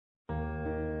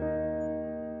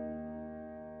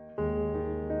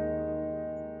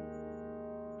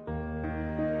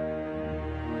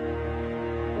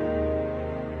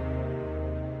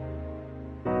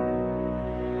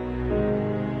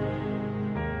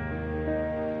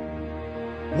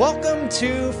Welcome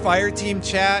to Fireteam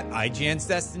Chat, IGN's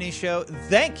Destiny show.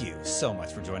 Thank you so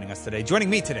much for joining us today. Joining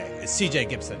me today is CJ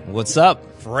Gibson. What's up?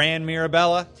 Fran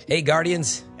Mirabella. Hey,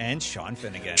 Guardians. And Sean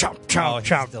Finnegan.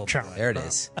 Chomp. There it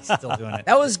is. He's still doing it.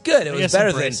 That was good. It was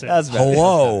better than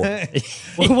hello.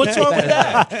 What's wrong with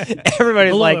that?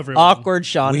 Everybody's Hello, like, everyone. awkward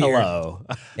Sean, Weird. hello.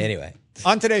 Anyway.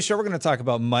 On today's show, we're going to talk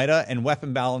about MIDA and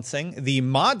weapon balancing, the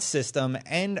mod system,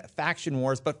 and faction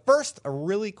wars. But first, a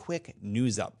really quick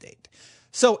news update.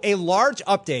 So a large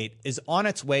update is on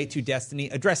its way to Destiny,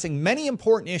 addressing many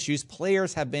important issues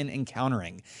players have been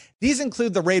encountering. These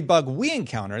include the raid bug we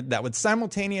encountered that would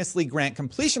simultaneously grant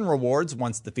completion rewards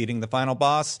once defeating the final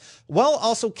boss, while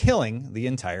also killing the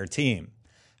entire team.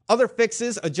 Other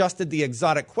fixes adjusted the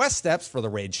exotic quest steps for the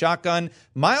raid shotgun,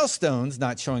 milestones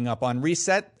not showing up on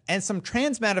reset, and some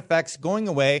transmat effects going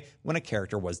away when a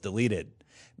character was deleted.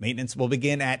 Maintenance will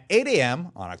begin at 8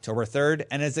 a.m. on October 3rd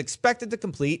and is expected to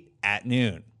complete at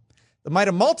noon. The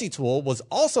MIDA multi-tool was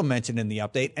also mentioned in the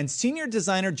update, and senior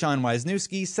designer John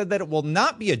Wisniewski said that it will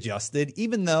not be adjusted,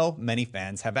 even though many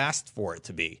fans have asked for it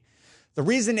to be. The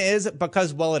reason is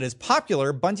because while it is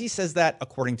popular, Bungie says that,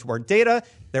 according to our data,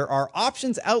 there are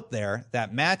options out there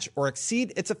that match or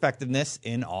exceed its effectiveness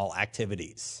in all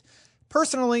activities.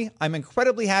 Personally, I'm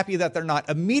incredibly happy that they're not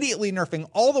immediately nerfing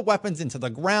all the weapons into the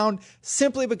ground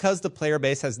simply because the player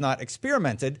base has not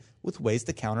experimented with ways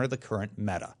to counter the current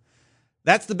meta.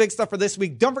 That's the big stuff for this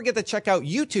week. Don't forget to check out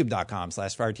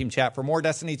youtube.com/fireteamchat for more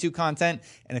Destiny 2 content.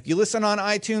 And if you listen on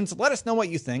iTunes, let us know what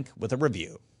you think with a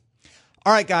review.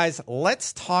 All right, guys,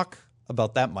 let's talk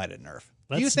about that MIDA nerf.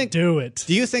 Let's do it.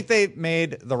 Do you think they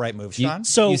made the right move, Sean?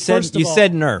 So you said first of all,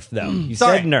 nerf, though. You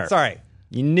said nerf. Sorry.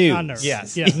 You knew. Not nerf.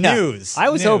 Yes. Yeah. News. I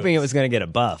was News. hoping it was going to get a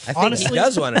buff. I think Honestly- he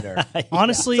does want to nerf.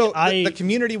 honestly, So I the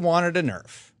community wanted a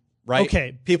nerf, right?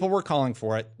 Okay. People were calling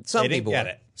for it. Some they didn't people get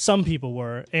were. it. some people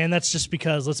were, and that's just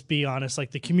because, let's be honest,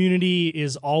 like the community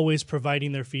is always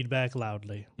providing their feedback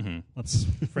loudly. Let's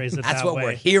phrase it That's that what way.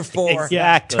 we're here for.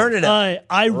 Exactly. Turn it up.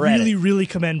 I Reddit. really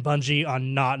commend Bungie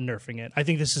on not nerfing it. I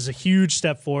think this is a huge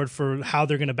step forward for how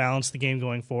they're going to balance the game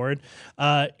going forward.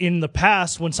 In the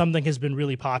past, when something has been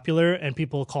really popular and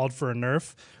people called for a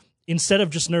nerf, instead of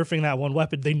just nerfing that one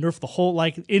weapon, they nerfed the whole,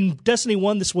 like in Destiny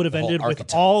 1, this would have ended with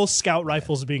archetype. all scout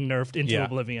rifles being nerfed into Yeah.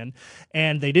 oblivion.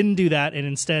 And they didn't do that, and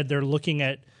instead they're looking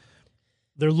at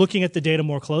the data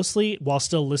more closely while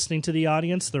still listening to the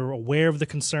audience. They're aware of the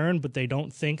concern, but they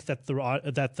don't think that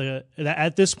that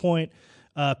at this point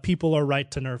people are right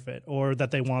to nerf it, or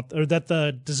that that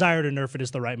the desire to nerf it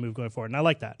is the right move going forward. And I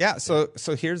like that. Yeah. So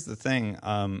here's the thing.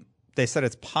 They said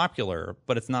it's popular,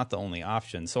 but it's not the only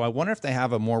option. So I wonder if they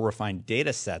have a more refined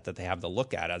data set that they have to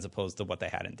look at as opposed to what they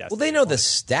had in Destiny. Well, they know the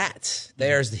stats.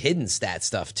 There's the hidden stat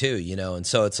stuff too, you know, and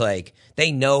so it's like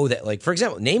they know that, like, for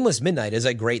example, Nameless Midnight is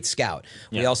a great scout.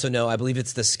 We also know, I believe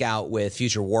it's the scout with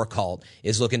Future War Cult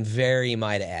is looking very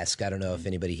MIDA-esque. I don't know if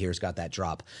anybody here's got that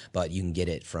drop, but you can get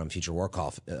it from Future War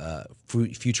Cult.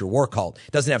 Future War Cult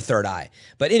doesn't have Third Eye,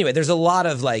 but anyway, there's a lot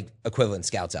of like equivalent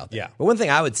scouts out there. Yeah. But one thing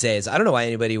I would say is I don't know why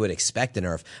anybody would expect a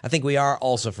nerf. I think we are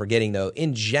also forgetting, though,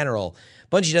 in general,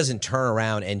 Bungie doesn't turn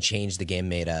around and change the game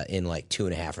meta in like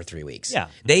 2.5 or 3 weeks. Yeah.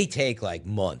 They take like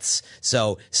months.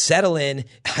 So settle in.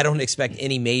 I don't expect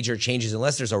any major changes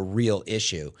unless there's a real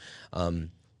issue.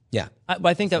 Yeah. But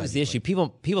I think that was the issue.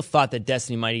 People thought that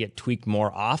Destiny might get tweaked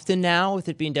more often now with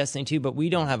it being Destiny 2, but we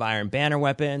don't have Iron Banner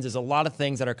weapons. There's a lot of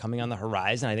things that are coming on the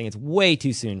horizon. I think it's way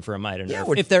too soon for a MIDA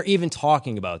nerf, if they're even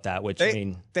talking about that, which, I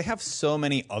mean... They have so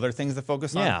many other things to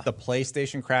focus on. Yeah. The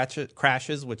PlayStation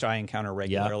crashes, which I encounter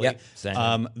regularly. Yep.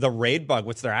 Same. The raid bug,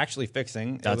 which they're actually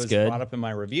fixing. That's it was good. brought up in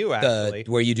my review, actually.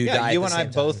 Where you do die at you the and I same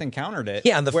time. both encountered it.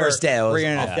 Yeah, on the first day, it was where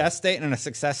you're in a awful. death state and a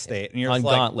success state. And you're On just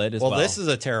like, Gauntlet as well, well. this is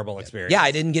a terrible experience. Yeah,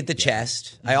 I didn't get the chest.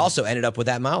 I also ended up with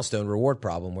that milestone reward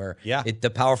problem where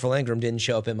the powerful engram didn't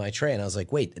show up in my tray, and I was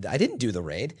like, wait, I didn't do the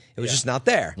raid. It was just not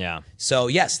there. Yeah. So,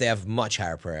 yes, they have much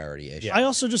higher priority issues. I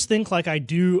also just think, like, I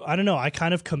don't know, I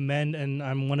kind of commend, and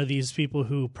I'm one of these people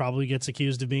who probably gets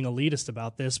accused of being elitist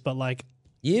about this, but like,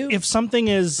 if something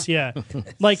is,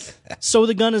 like, so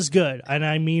the gun is good, and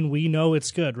I mean, we know it's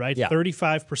good, right? Yeah.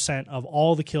 35% of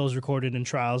all the kills recorded in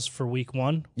trials for week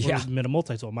 1 were MIDA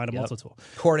multi-tool.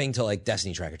 According to, like,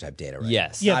 Destiny Tracker type data, right?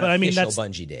 Yes. Yeah, Not but I mean, official that's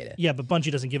Bungie data. Yeah, but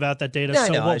Bungie doesn't give out that data, No, I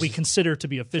so know, what I we just- consider to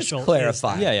be official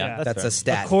Clarify. is... Yeah, That's fair. a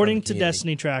stat. According from to the community.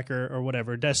 Destiny Tracker or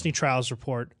whatever, Destiny Trials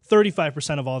report,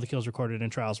 35% of all the kills recorded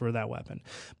in Trials were that weapon.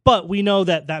 But we know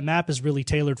that that map is really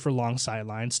tailored for long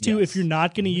sightlines. Two, if you're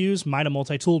not going to use MIDA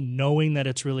multi-tool knowing that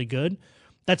it's really good,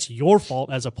 that's your fault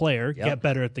as a player. Get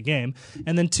better at the game.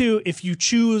 And then two, if you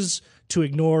choose to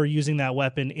ignore using that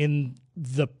weapon in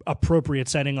the appropriate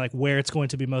setting, like where it's going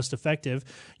to be most effective,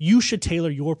 you should tailor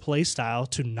your play style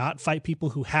to not fight people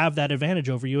who have that advantage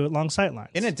over you along sight lines.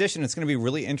 In addition, it's going to be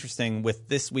really interesting with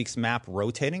this week's map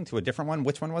rotating to a different one.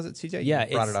 Which one was it, CJ? Yeah,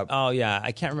 you brought it up. Oh yeah,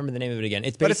 I can't remember the name of it again.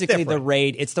 It's But it's basically the different.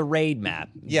 raid. It's the raid map.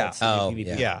 Yeah. That's the Oh,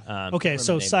 PvP. yeah. Okay,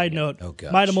 so side note,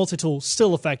 gosh. Mida Multitool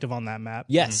still effective on that map.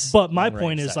 Yes. But my Right,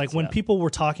 point is, like, sides, when yeah. people were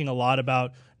talking a lot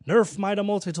about nerf Mida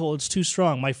Multitool, it's too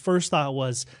strong, my first thought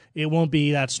was it won't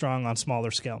be that strong on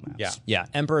smaller scale maps. Yeah. Yeah,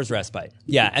 Emperor's Respite.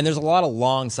 Yeah, and there's a lot of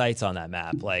long sites on that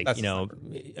map. Like That's you know,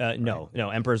 no,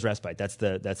 Emperor's Respite. That's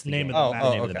the Name game. of the map. The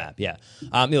name of the okay. map.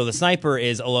 Yeah, the sniper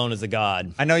is Alone as a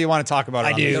God. I know you want to talk about it.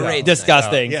 I on the do. show.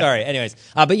 Disgusting. So, yeah. Sorry. Anyways,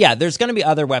 but yeah, there's going to be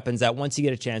other weapons that once you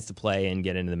get a chance to play and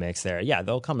get into the mix there, yeah,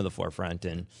 they'll come to the forefront.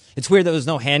 And it's weird that there's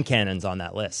no hand cannons on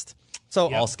that list.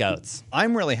 So All scouts.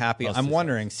 I'm really happy. I'm of the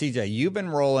wondering, CJ, you've been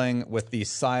rolling with the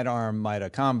sidearm Mida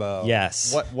combo.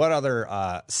 Yes. What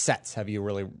other sets have you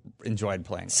really enjoyed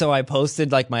playing? So I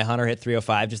posted like my Hunter Hit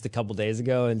 305 just a couple days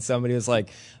ago, and somebody was like,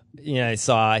 I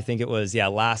saw, I think it was,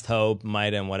 Last Hope,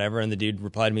 Mida, and whatever, and the dude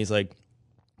replied to me, he's like,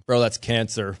 bro, that's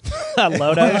cancer.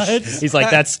 Loadout. He's like,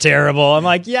 that's terrible. I'm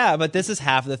like, yeah, but this is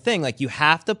half the thing. Like, you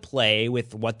have to play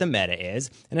with what the meta is,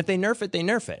 and if they nerf it, they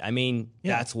nerf it. I mean,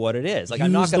 that's what it is. Like,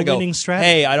 I'm not Use going to the go, winning strategy.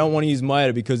 hey, I don't want to use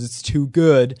Mida because it's too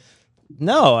good.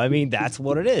 No, I mean, that's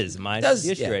what it is. Mida's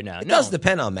the issue right now. It does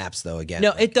depend on maps, though. Again,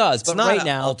 No, it does, It's but not right an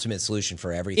now- ultimate solution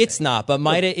for everything. It's not, but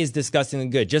Mida is disgustingly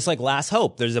good. Just like Last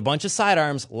Hope. There's a bunch of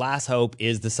sidearms. Last Hope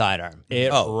is the sidearm. It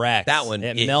wrecks. that one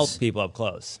It is. melts people up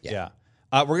close. Yeah.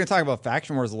 We're going to talk about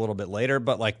Faction Wars a little bit later,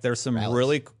 but like there's some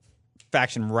really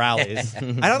faction rallies. I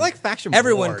don't like faction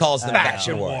Everyone wars. calls them faction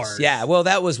Faction wars. wars. Yeah, well,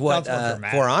 that was what Sounds more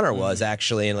dramatic. For Honor was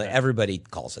actually, and like everybody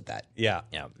calls it that. Yeah.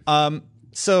 Yeah.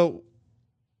 So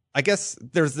I guess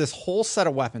there's this whole set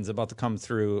of weapons about to come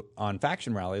through on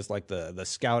faction rallies, like the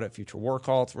Scout at Future War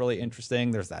Call. It's really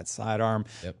interesting. There's that sidearm.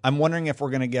 Yep. I'm wondering if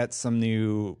we're going to get some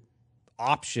new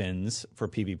options for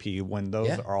PvP when those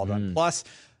are all done. Plus,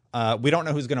 we don't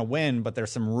know who's going to win, but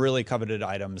there's some really coveted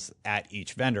items at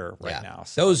each vendor right now.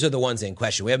 So Those are the ones in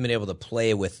question. We haven't been able to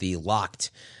play with the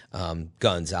locked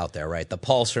guns out there, right? The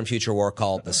Pulse from Future War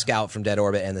Cult, the Scout from Dead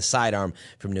Orbit, and the Sidearm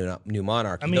from New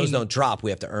Monarch. Those don't drop. We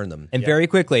have to earn them. And very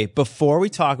quickly, before we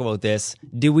talk about this,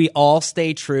 do we all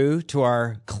stay true to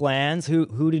our clans?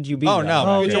 Who did you beat? Oh no!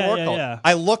 Oh, Future yeah, War yeah, Cult. yeah.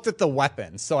 I looked at the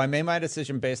weapons, so I made my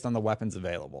decision based on the weapons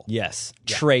available. Yes.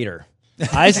 Traitor.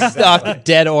 I stuck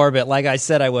Dead Orbit like I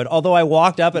said I would. Although I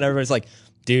walked up and everybody's like,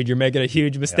 dude, you're making a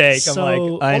huge mistake. I'm So-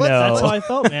 like, I Well, know. That's how I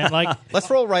felt, man. Like, Let's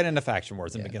roll right into faction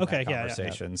wars and begin okay, that yeah,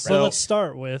 conversation. so let's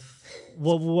start with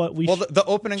what we. Well, the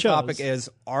opening chose. topic is: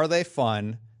 are they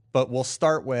fun? But we'll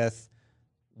start with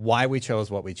why we chose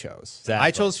what we chose. Exactly.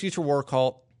 I chose Future War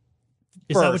Cult.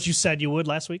 Is that what first. you said you would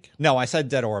last week? No, I said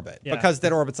Dead Orbit Yeah. because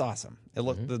Dead Orbit's awesome. It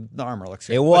looked the armor looks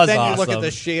great. It was But then you look at awesome. the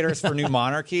shaders for New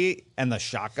Monarchy and the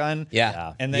shotgun.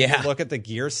 Yeah. And then you look at the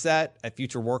gear set at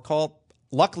Future War Cult.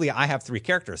 Luckily, I have 3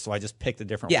 characters, so I just picked a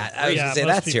different Yeah, one. I was Yeah, going to say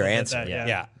most that's your people get answer. that, yeah.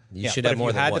 Yeah. You Yeah, should but have if more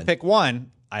you than had one. to pick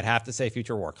one, I'd have to say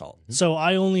Future War Cult. So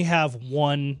I only have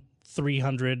one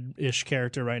 300-ish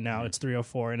character right now. It's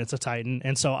 304, and it's a Titan.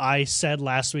 And so I said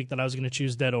last week that I was going to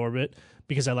choose Dead Orbit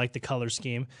because I like the color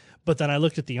scheme. But then I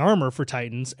looked at the armor for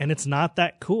Titans, and it's not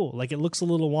that cool. Like, it looks a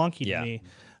little wonky to me.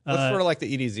 That's sort of like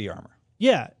the EDZ armor.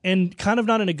 Yeah, and kind of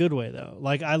not in a good way, though.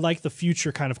 Like, I like the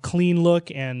future kind of clean look,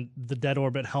 and the Dead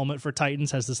Orbit helmet for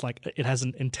Titans has this, like, it has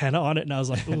an antenna on it, and I was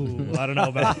like, ooh, I don't know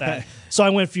about that. So I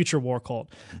went Future War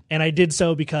Cult, and I did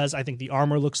so because I think the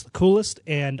armor looks the coolest,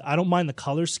 and I don't mind the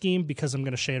color scheme because I'm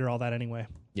going to shader all that anyway.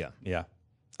 yeah. Yeah.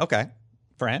 Okay.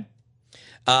 Fran?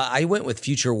 I went with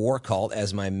Future War Cult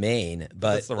as my main,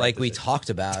 but That's the right like we decision. talked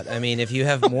about, I mean, if you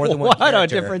have more than one What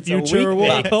character, a difference a Future week War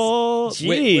makes. Cult.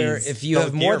 Where Jeez. if you Both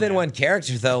have more gear, than man. one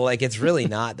character, though, like it's really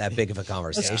not that big of a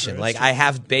conversation. Like I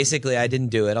have basically, I didn't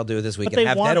do it. I'll do it this week. But And they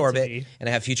have want Dead it to Orbit, be. and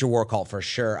I have Future War Cult for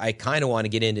sure. I kind of want to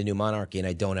get into New Monarchy, and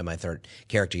I don't have my third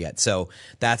character yet, so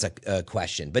that's a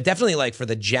question. But definitely, like for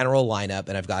the general lineup,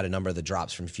 and I've got a number of the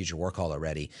drops from Future War Cult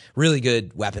already. Really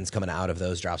good weapons coming out of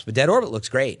those drops. But Dead Orbit looks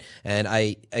great, and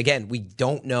we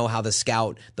don't know how the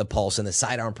Scout, the Pulse, and the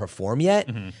Sidearm perform yet,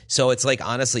 so it's like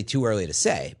honestly too early to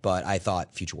say. But I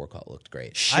thought Future War Cult looked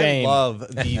great. Shame. I love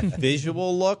the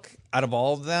visual look out of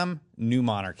all of them. New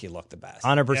Monarchy looked the best.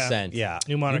 100%. Yeah.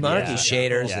 New Monarchy. New Monarchy Yeah.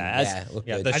 shaders, Yeah, and look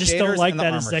yeah, good. the I just shaders don't like and the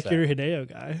that armor Ezekiel Hideo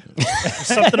guy. There's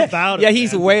something about it. Yeah,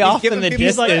 he's man. way off giving in the people-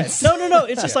 He's distance. like, no.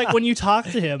 It's just like when you talk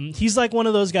to him, he's like one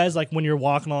of those guys, like when you're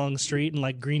walking along the street and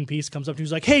like Greenpeace comes up to you,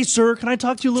 he's like, hey, sir, can I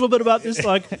talk to you a little bit about this?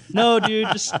 Like, no, dude,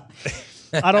 just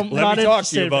I don't. Let not me talk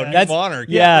to you interested, about man. New Monarch.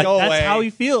 yeah, Go that's That's away. how he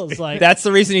feels. Like That's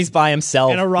the reason he's by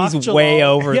himself. and Iraq He's Jalal, way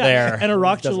over yeah, there. And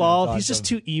Iraq Doesn't Jalal, talk he's to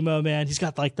just him. too emo, man. He's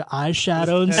got like the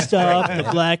eyeshadow and stuff, the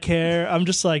black hair. I'm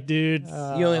just like, dude. You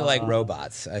only like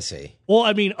robots. I see. Well,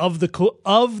 I mean, of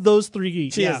those three,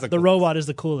 She is the the coolest. robot is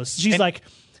the coolest. She's like,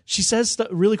 she says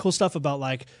really cool stuff about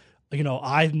like, you know,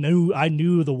 I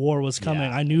knew the war was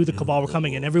coming. I knew the Cabal were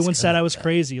coming, and everyone said I was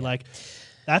crazy. Like,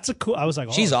 that's a cool. I was like,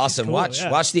 oh, She's awesome. cool, Watch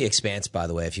yeah. watch The Expanse, by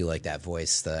the way, if you like that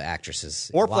voice. The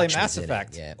actresses Or play Lakshmi's Mass in it.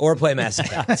 Effect. Yeah. Or play Mass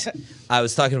Effect. I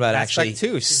was talking about Mass actually Effect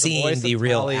 2, she's seeing voice the of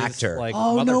real Tally's, actor. like,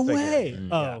 Oh mother no figure. way!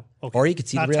 Oh, okay. Or you could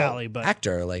see Not the real Tally, but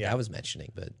actor, like I was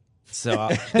mentioning, but So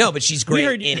no, but she's great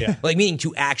heard- in it. Like meaning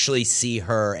to actually see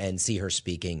her and see her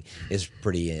speaking is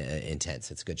pretty intense.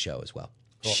 It's a good show as well.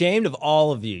 ashamed of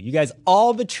all of you. You guys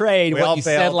all betrayed We what all you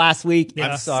failed. said last week.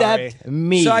 I'm Except sorry.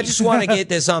 me. So I just want to get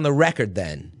this on the record.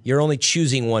 Then you're only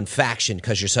choosing one faction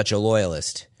because you're such a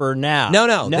loyalist. for now. No,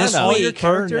 this no. week-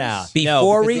 For now. Before no,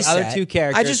 because the reset, other two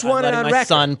characters. I just want it I'm letting on my record.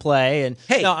 son play. And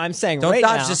Hey, no, I'm saying don't right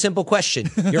dodge now. the simple question.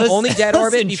 You're only dead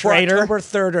orbit listen, before traitor. October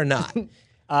 3rd or not?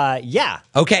 Yeah.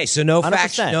 Okay, so no 100%.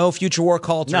 faction, no Future War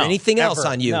Cult or No, anything else ever.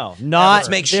 on you. No, not Let's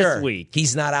make this sure week.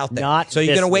 he's not out there. Not so you're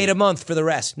this going to wait a week. month for the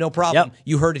rest. No problem. Yep.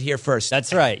 You heard it here first.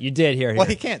 That's right. You did hear. Well, here.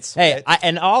 he can't Hey, spit.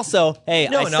 and also, hey,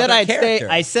 No, I said another I'd stay. character.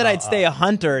 I said I'd stay a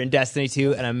hunter in Destiny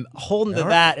 2, and I'm holding to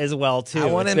that as well too. I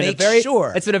wanna It's been make a very,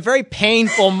 sure. It's been a very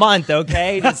painful month.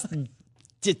 Okay,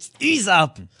 just ease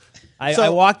up. I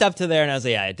walked up to there and I was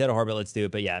like, "Yeah, Dead Orbit, let's do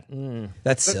it." But yeah,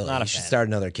 That's silly. not a you should fan. start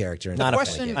another character. And Not not a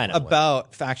Question I know.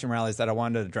 about faction rallies that I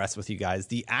wanted to address with you guys: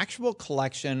 the actual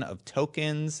collection of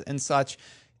tokens and such.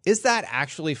 Is that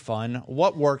actually fun?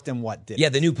 What worked and what didn't? Yeah,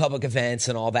 the new public events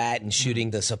and all that, and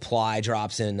shooting the supply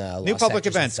drops in New Lost public Sectors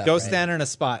and events. stuff, Go right? stand in a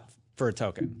spot for a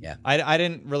token. Yeah. I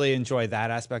didn't really enjoy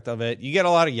that aspect of it. You get a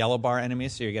lot of yellow bar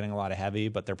enemies, so you're getting a lot of heavy,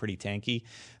 but they're pretty tanky.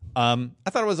 I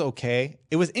thought it was okay.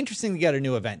 It was interesting to get a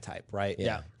new event type, right?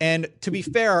 Yeah. And to be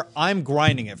fair, I'm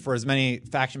grinding it for as many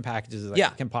faction packages as I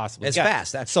can possibly It's get.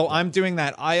 fast, that's so I'm doing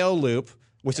that IO loop,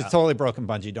 which is totally broken,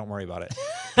 Bungie. Don't worry about it.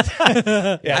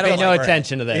 I pay no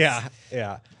attention to this.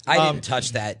 Yeah. I didn't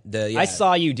touch that. I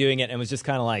saw you doing it and was just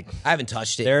kind of like, I haven't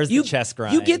touched it. There's the chess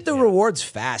grind. You get the rewards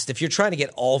fast. If you're trying to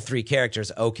get all three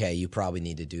characters, okay, you probably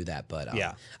need to do that. But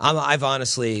Yeah. I've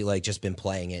honestly like just been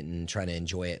playing it and trying to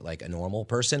enjoy it like a normal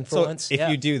person for So once. if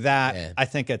you do that, Yeah. I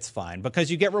think it's fine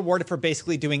because you get rewarded for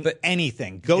basically doing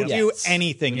anything. Go do Yes.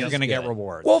 anything, you're going to get Good.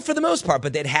 rewards. Well, for the most part,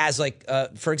 but it has like,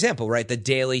 for example, right, the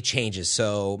daily changes.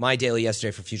 So my daily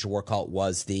yesterday for Future War Cult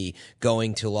was the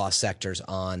going to lost sectors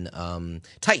on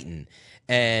Titan,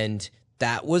 and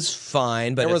that was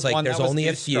fine. But there it's was like one there's that was only due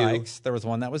a few. strikes. There was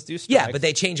one that was due strikes. Yeah, but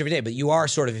they change every day. But you are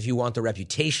sort of, if you want the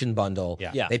reputation bundle,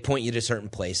 Yeah. they point you to certain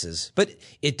places. But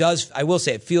it does, I will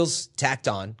say, it feels tacked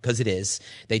on because it is.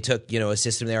 They took, a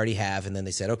system they already have, and then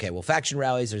they said, okay, well, faction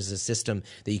rallies, there's a system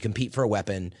that you compete for a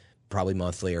weapon, probably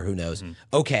monthly or who knows.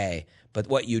 Okay, but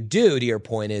what you do, to your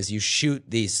point, is you shoot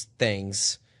these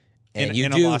things. And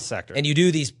In a lost sector. And you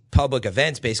do these public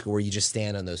events basically where you just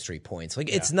stand on those 3 points. Like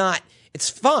it's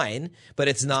fine, but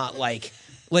it's not like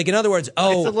in other words, it's a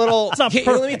little. not here,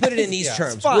 let me put it in these Yeah,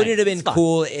 terms. fine. Would it have been It's fine.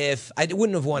 cool if I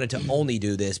wouldn't have wanted to only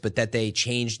do this, but that they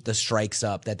changed the strikes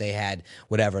up, that they had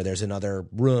whatever, there's another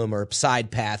room or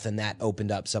side path, and that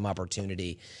opened up some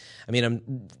opportunity. I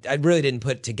mean, I really didn't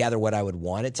put together what I would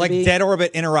want it to like be. Dead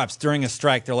Orbit interrupts during a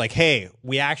strike. They're like, "Hey,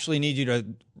 we actually need you to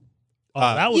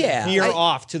that was yeah. veer I-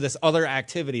 off to this other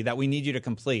activity that we need you to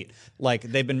complete. Like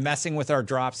they've been messing with our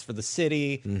drops for the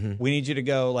city. We need you to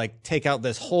go like take out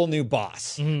this whole new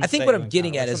boss." I think that what you I'm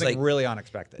getting encounter. at is Something like really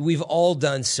unexpected. we've all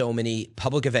done so many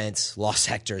public events, lost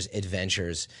sectors,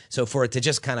 adventures. So for it to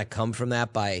just kind of come from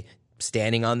that by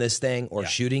standing on this thing or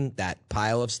shooting that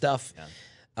pile of stuff,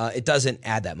 it doesn't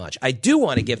add that much. I do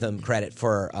want to give them credit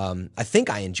for, I think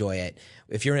I enjoy it.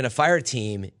 If you're in a fire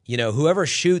team, whoever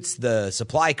shoots the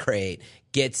supply crate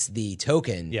gets the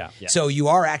token. Yeah. So you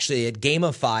are actually, it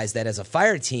gamifies that as a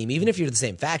fire team, even if you're the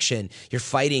same faction, you're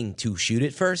fighting to shoot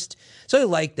it first. So I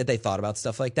like that they thought about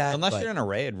stuff like that. Unless but- you're in a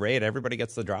raid, everybody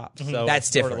gets the drop. So That's it's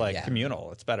sort different, of like yeah.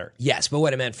 communal. It's better. Yes, but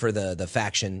what I meant for the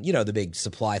faction, the big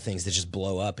supply things that just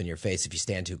blow up in your face if you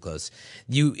stand too close.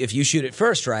 If you shoot it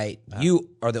first, right, you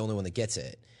are the only one that gets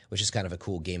it, which is kind of a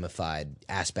cool gamified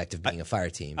aspect of being a fire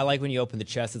team. I like when you open the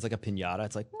chest, it's like a pinata.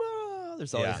 It's like, whoa,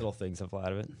 there's all Yeah. these little things that fly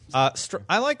out of it.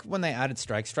 I like when they added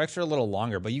strikes. Strikes are a little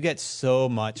longer, but you get so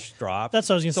much drop. That's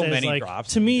what I was gonna so say. many Is like,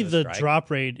 drops to me, into a the strike.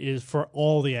 drop rate is for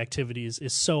all the activities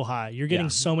is so high. You're getting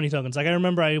so many tokens. Like I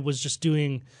remember I was just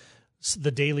doing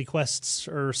the daily quests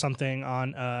or something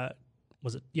on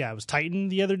was it? Yeah, it was Titan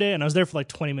the other day, and I was there for like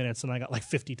 20 minutes, and I got like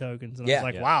 50 tokens, and I was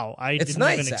like, wow, It's didn't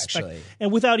nice, even expect. actually.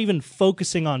 And without even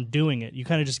focusing on doing it, you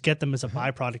kind of just get them as a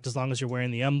byproduct as long as you're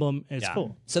wearing the emblem. And it's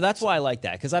cool. So that's why I like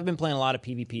that, because I've been playing a lot of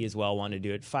PvP as well. Want to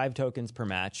do it 5 tokens per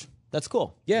match. That's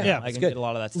cool. Yeah, I it's can good. get a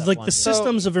lot of that stuff. Like wanted the to do.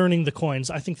 systems of earning the coins,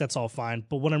 I think that's all fine.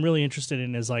 But what I'm really interested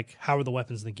in is like how are the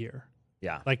weapons and the gear?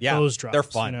 Yeah. Like Yeah, those drops. they're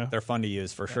fun. You know? They're fun to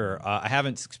use for sure. I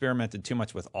haven't experimented too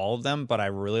much with all of them, but I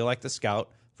really like the Scout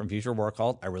from Future War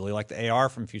Cult. I really like the AR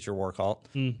from Future War Cult.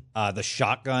 The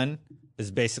shotgun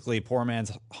is basically poor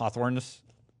man's Hawthorne's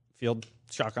field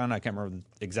shotgun. I can't remember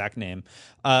the exact name.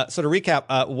 So to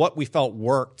recap, what we felt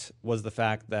worked was the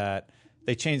fact that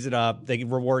they changed it up. They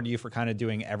reward you for kind of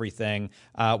doing everything.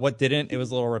 What didn't, it was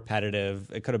a little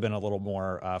repetitive. It could have been a little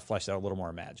more fleshed out, a little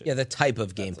more magic. Yeah, the type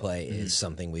of gameplay is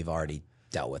something we've already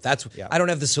dealt with. That's I don't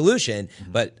have the solution,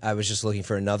 but I was just looking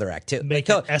for another activity. Make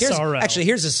it SRL.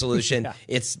 Here's a solution.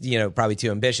 It's probably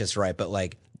too ambitious, right? But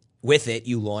like with it,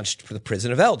 you launched for the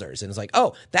Prison of Elders, and it's like,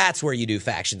 oh, that's where you do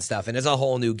faction stuff, and it's a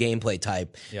whole new gameplay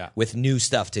type with new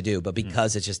stuff to do. But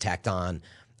because it's just tacked on.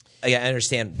 I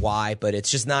understand why, but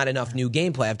it's just not enough new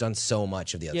gameplay. I've done so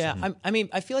much of the other stuff. I mean,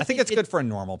 I feel like I think it's good for a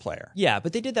normal player. Yeah,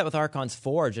 but they did that with Archon's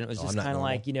Forge, and it was just not kind of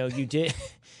normal. like, you did,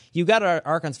 you got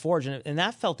Archon's Forge, and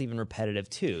that felt even repetitive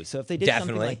too. So if they did something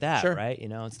Definitely. like that, Sure. right?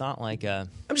 It's not like I'm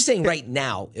just saying right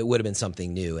now it would have been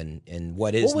something new, and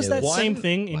what is What was new that is- same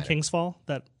thing in Kingsfall?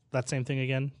 That same thing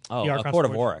again? The Archon's Court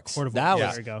of Forge? Oryx. Court of That Oryx.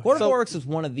 was There you go. Court of Oryx was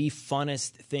one of the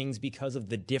funnest things because of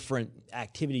the different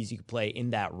activities you could play in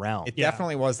that realm. It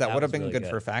definitely was. That would have was been really good good.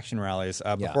 for faction rallies.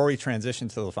 Before we transition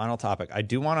to the final topic, I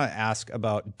do want to ask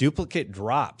about duplicate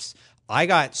drops. I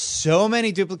got so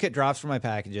many duplicate drops from my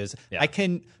packages. Yeah.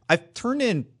 I've turned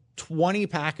in 20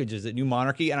 packages at New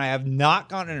Monarchy, and I have not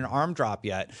gotten an arm drop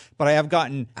yet, but I have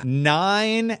gotten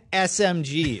 9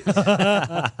 SMGs.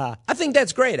 I think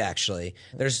that's great, actually.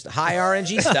 There's high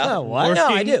RNG stuff. What? No,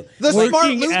 I do. The smart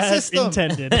Working loot as system.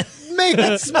 intended. Make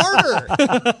it smarter.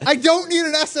 I don't need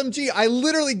an SMG. I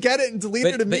literally get it and delete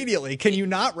it But- immediately. Can you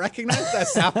not recognize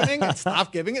that's happening and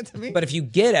stop giving it to me? But if you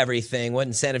get everything, what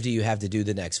incentive do you have to do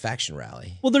the next faction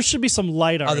rally? Well, there should be some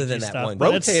light Other RNG than that stuff, one but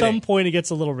at rotating. some point it gets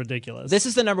a little ridiculous. This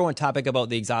is the number one topic about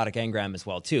the exotic engram as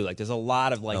well, too. Like, there's a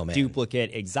lot of man.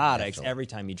 duplicate exotics every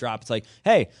time you drop. It's like,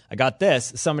 hey, I got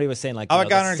this. Somebody was saying like, Oh, I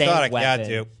got the an same exotic. Yeah, weapon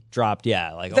too. dropped.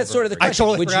 Yeah, like That's over sort of and the over. I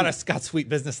totally Would forgot you- I got Sweet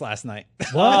Business last night.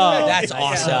 Oh, that's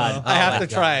awesome. I have to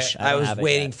try it. I was have it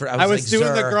waiting yet. for. I was like,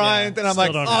 doing the Xur. grind, and I'm Still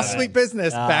like, don't oh, have Sweet it.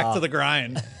 Business. Back to the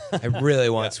grind. I really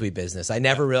want Sweet Business. I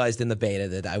never realized in the beta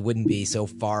that I wouldn't be so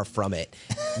far from it.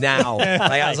 Now,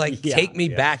 I was like, take me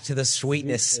back to the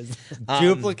sweetness.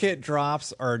 Duplicate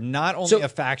drops are not only So- a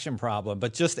faction problem,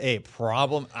 but just a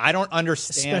problem. I don't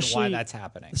understand why Especially- that's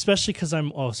happening. Especially because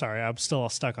I'm still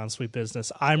stuck on Sweet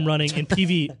Business. I'm running in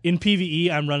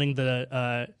PvE. I'm running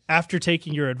the after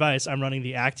taking your advice, I'm running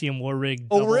the Actium War Rig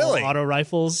double really? auto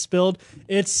rifles build.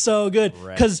 It's so good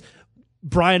because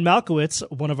Brian Malkowitz,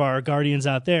 one of our guardians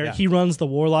out there, he runs the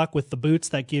Warlock with the boots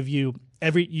that give you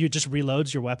you just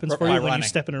reloads your weapons for by you when you running.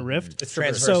 step in a rift. It's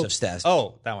Transversive So- stats.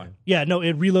 Oh, that one. Yeah, no,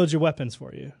 it reloads your weapons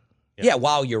for you. yeah,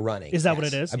 while you're running. Is that what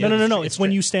Yes. it is? I mean, No. It's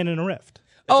when you stand in a rift.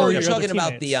 Oh, For you're your other talking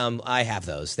about teammates. the I have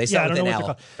those. They Yeah, I start don't with know an what they're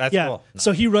L. called. That's yeah. cool.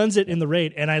 So he runs it in the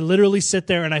raid, and I literally sit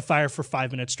there and I fire for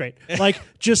 5 minutes straight. Like,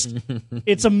 just,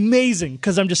 it's amazing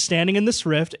because I'm just standing in this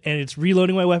rift, and it's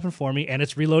reloading my weapon for me, and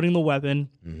it's reloading the weapon.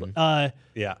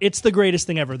 Yeah. It's the greatest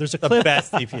thing ever. There's a The clip.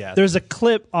 best DPS. There's a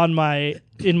clip in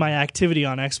my activity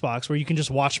on Xbox where you can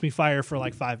just watch me fire for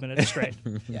like 5 minutes straight.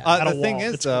 At a The thing wall.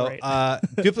 is, It's though,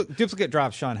 great. duplicate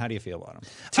drops, Sean, how do you feel about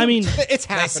them? I mean, It's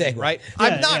happening, segue. right? Yeah,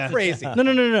 I'm not yeah. crazy.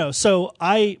 No. So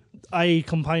I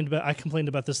complained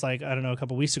about this like I don't know a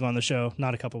couple weeks ago on the show.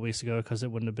 Not a couple weeks ago because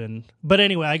it wouldn't have been. But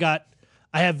anyway,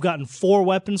 I have gotten 4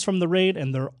 weapons from the raid,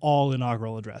 and they're all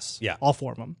inaugural address. Yeah. all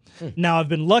 4 of them. Now I've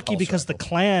been lucky because the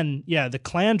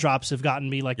clan drops have gotten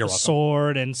me like the welcome.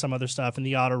 sword and some other stuff and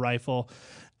the auto rifle,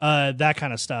 that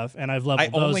kind of stuff, and I've leveled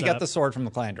I those only up. get the sword from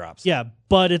the clan drops. Yeah,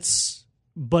 but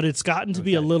it's gotten to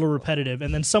be a little repetitive.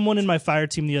 And then someone in my fire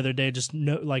team the other day just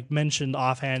mentioned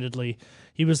offhandedly.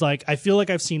 He was like, "I feel like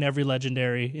I've seen every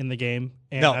legendary in the game,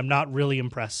 and No. I'm not really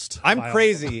impressed." I'm by all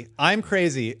crazy. I'm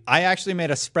crazy. I actually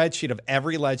made a spreadsheet of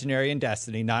every legendary in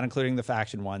Destiny, not including the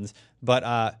faction ones.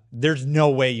 But there's no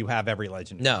way you have every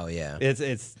legendary. No, yeah.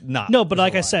 It's not. No, but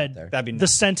like I said, That'd be the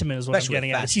nuts. sentiment is what Especially I'm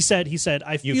getting with at. He said,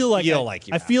 I You feel like feel like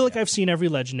you I have, feel like I've seen every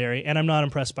legendary, and I'm not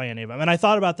impressed by any of them. And I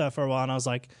thought about that for a while, and I was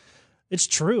like, it's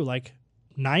true. Like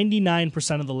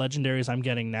 99% of the legendaries I'm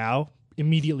getting now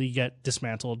immediately get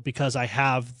dismantled because I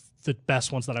have the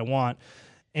best ones that I want.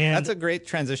 And That's a great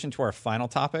transition to our final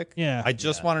topic. Yeah. I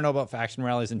just want to know about faction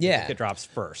rallies and duplicate drops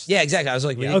first. Yeah, exactly. I was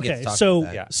like, we didn't get to talk so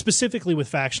about that. specifically with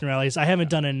faction rallies, I haven't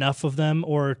done enough of them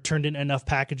or turned in enough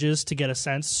packages to get a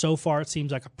sense. So far, it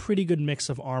seems like a pretty good mix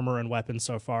of armor and weapons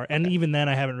so far. And even then,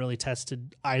 I haven't really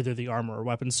tested either the armor or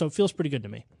weapons, so it feels pretty good to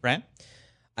me. Right?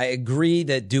 I agree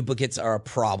that duplicates are a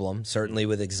problem, certainly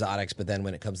with exotics, but then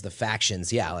when it comes to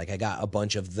factions, yeah, like I got a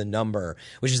bunch of the number,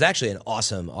 which is actually an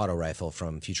awesome auto rifle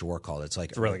from Future War Cult. It's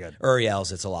like really good.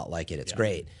 Uriel's, it's a lot like it. It's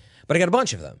great. But I got a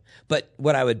bunch of them. But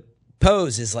what I would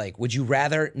pose is like, would you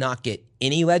rather not get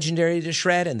any legendary to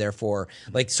shred, and therefore,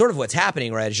 like, sort of what's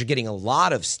happening, right, is you're getting a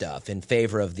lot of stuff in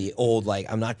favor of the old, like,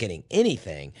 I'm not getting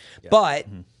anything, but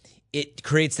it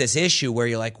creates this issue where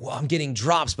you're like, well, I'm getting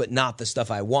drops, but not the stuff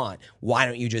I want. Why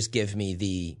don't you just give me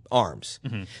the arms?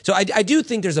 So I do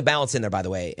think there's a balance in there, by the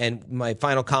way. And my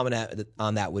final comment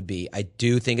on that would be, I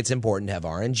do think it's important to have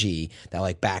RNG that,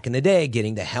 like back in the day,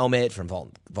 getting the helmet from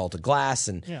Vault of Glass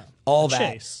and all The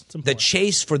that. chase. It's The important.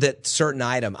 chase for that certain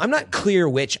item. I'm not clear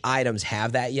which items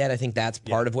have that yet. I think that's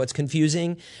part of what's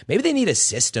confusing. Maybe they need a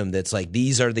system that's like,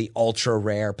 these are the ultra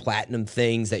rare platinum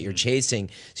things that you're chasing,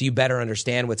 so you better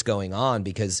understand what's going on,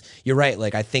 because you're right.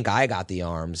 Like, I think I got the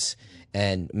arms,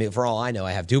 and I mean, for all I know,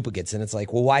 I have duplicates, and it's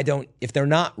like, well, why don't, if they're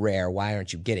not rare, why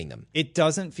aren't you getting them? It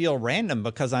doesn't feel random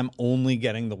because I'm only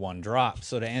getting the one drop.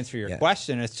 So to answer your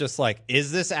question, it's just like,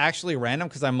 is this actually random?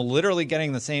 Because I'm literally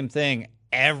getting the same thing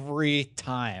every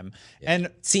time. And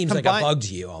Seems like a bug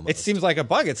to you almost. It seems like a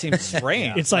bug. It seems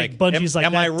strange. It's like Bungie's like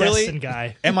am that I really, Destin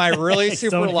guy. Am I really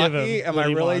super Don't give lucky? him Am what I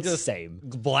he really wants. just Same.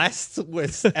 blessed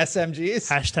with SMGs?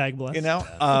 Hashtag blessed. You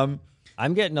know?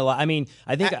 I'm getting a lot. I mean,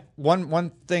 I think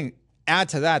One thing, add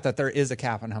to that there is a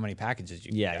cap on how many packages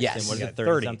you can get. Yes. and what is You it, get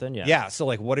 30 something? Yeah. So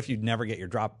like, what if you never get your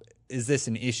drop? Is this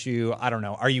an issue? I don't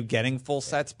know. Are you getting full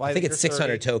sets by I think your it's 600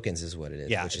 30? tokens is what it is.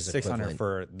 Yeah, which is 600 equivalent.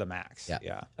 for the max. Yeah.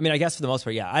 Yeah. I mean, I guess for the most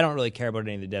part, I don't really care about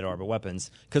any of the dead orbit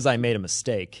weapons because I made a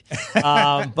mistake.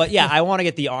 But yeah, I want to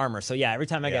get the armor. So yeah, every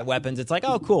time I get weapons, it's like,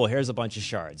 oh, cool, here's a bunch of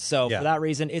shards. So for that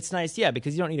reason, it's nice,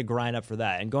 because you don't need to grind up for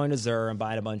that. And going to Zur and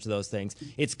buying a bunch of those things,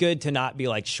 it's good to not be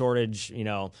like shortage. You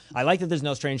know, I like that there's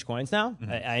no strange coins now.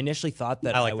 I initially thought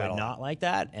that I like that would a lot. not like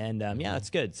that, and it's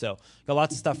good. So got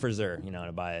lots of stuff for Zur,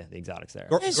 to buy the exotics there.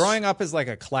 Growing up as like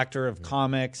a collector of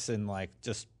comics and like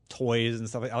just toys and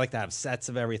stuff, I like to have sets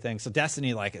of everything. So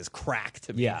Destiny like is crack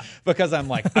to me. Yeah. Because I'm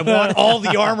like, I want all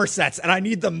the armor sets and I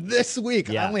need them this week.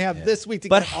 I only have this week to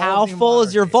But get all how of the full is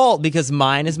armor. your vault? Because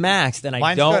mine is maxed, and I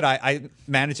Mine's don't. good. I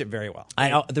manage it very well.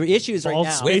 The issue is right Vault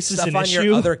now. space is Stuff an on issue.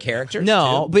 your other characters?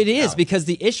 No, too? but it is because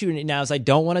the issue now is I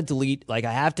don't want to delete. Like,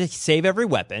 I have to save every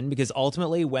weapon because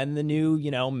ultimately, when the new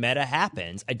meta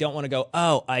happens, I don't want to go.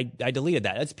 Oh, I deleted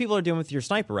that. That's what people are doing with your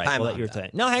sniper rifle Time that on you're that. saying.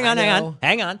 No, hang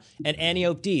on. And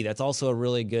Antiope D. That's also a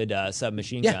really good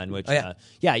submachine gun. Which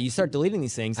you start deleting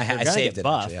these things. I they're gonna saved get it,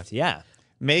 buffed. actually, Yeah.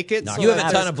 Make it. You have a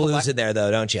Matters. ton of blues in there, though,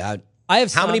 don't you? I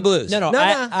have How many blues? No, No,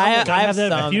 I okay. have have that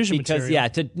some fusion because material.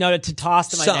 to toss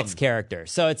to my Some. next character.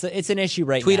 So it's an issue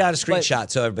right Tweet now. out a screenshot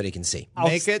so everybody can see.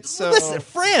 Make it so. Listen,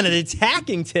 Fran is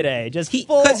attacking today. Just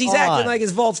Because he's full acting on. like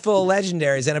his vault's full of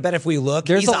legendaries, and I bet if we look,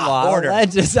 There's he's a lot hoarder. of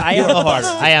legends. I am a hoarder.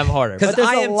 I am a hoarder. 'Cause But there's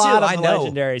I a am lot too. of I know.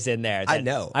 legendaries in there. I that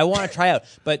know. I want to try out.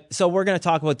 But so we're going to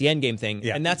talk about the end game thing,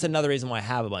 Yeah. and that's another reason why I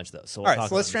have a bunch of those. So we'll All right, talk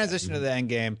so let's about them. transition to the end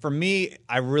game. For me,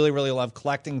 I really, really love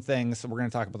collecting things. So we're going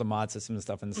to talk about the mod system and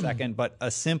stuff in a second. But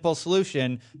a simple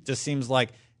solution just seems like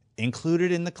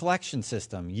included in the collection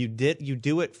system. You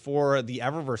do it for the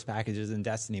Eververse packages in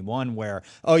Destiny 1 where,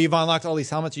 you've unlocked all these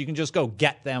helmets, you can just go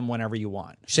get them whenever you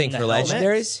want. Saying for helmet?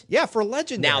 legendaries? Yeah, for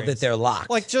legendaries. Now that they're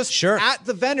locked. Like just Sure. at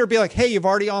the vendor, be like, hey, you've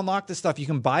already unlocked this stuff. You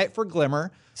can buy it for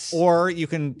Glimmer, or you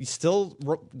can still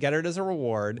get it as a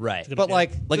reward. Right. But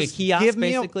like a just kiosk, give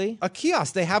me basically? A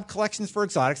kiosk. They have collections for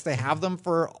exotics. They have them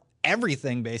for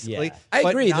everything basically. Yeah. I but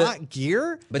agree, not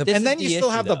gear. but this and is then you the still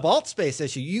issue, have the though. vault space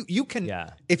issue. You can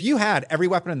if you had every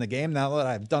weapon in the game. Now that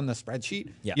I've done the spreadsheet,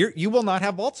 you will not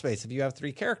have vault space if you have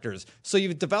 3 characters. So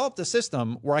you've developed a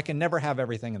system where I can never have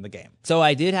everything in the game. So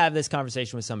I did have this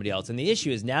conversation with somebody else, and the issue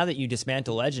is now that you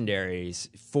dismantle legendaries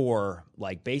for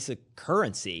like basic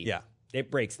currency,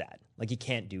 it breaks that. Like you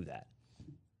can't do that.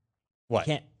 What?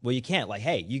 You can't. Like,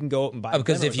 hey, you can go out and buy.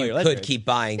 Because if you could keep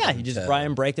buying yeah, them you just to- buy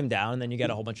and break them down, and then you get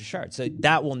a whole bunch of shards. So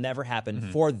that will never happen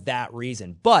for that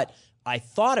reason. But I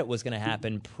thought it was going to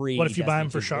happen pre. What if you buy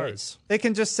them for Destiny 2's shards? release. They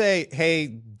can just say, "Hey,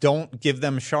 don't give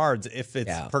them shards if it's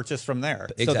Yeah. purchased from there."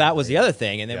 So that was the other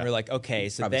thing, and then Yeah. we're like, okay,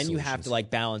 so Probably then you have solutions. to like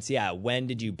balance. Yeah, when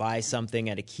did you buy something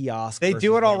at a kiosk? They versus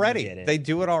do it when you already. did it? They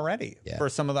do it already Yeah. for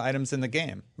some of the items in the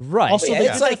game. right. Also, Yeah, they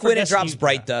it's did that like for when it Destiny- drops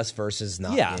bright dust versus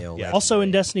not. Yeah. You know, Yeah. Also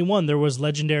in Destiny 1, there was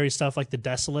legendary stuff like the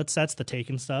Desolate sets, the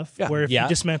Taken stuff, where if Yeah. you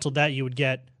dismantled that, you would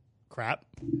get crap.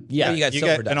 yeah, you got You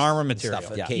silver get dust an armor and material.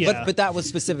 stuff, Yeah. case. Yeah. But that was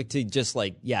specific to just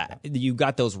like, you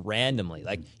got those randomly.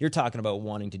 Like you're talking about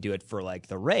wanting to do it for like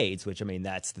the raids, which I mean,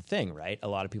 that's the thing, right? A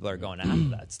lot of people are going after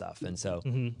that stuff. And so,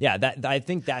 that I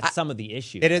think that's some of the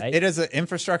issue. It is. right? It is an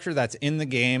infrastructure that's in the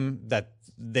game that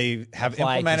they have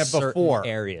Applied to implemented certain before.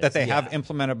 areas, That they have yeah.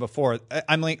 implemented before.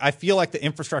 I'm like, I feel like the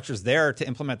infrastructure's there to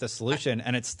implement the solution,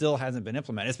 and it still hasn't been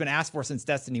implemented. It's been asked for since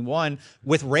Destiny 1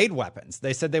 with raid weapons.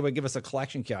 They said they would give us a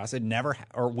collection kiosk. It never,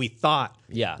 or we thought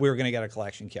Yeah. we were going to get a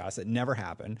collection kiosk. It never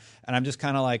happened, and I'm just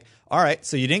kind of like, all right,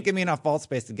 so you didn't give me enough vault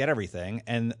space to get everything,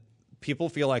 and people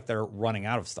feel like they're running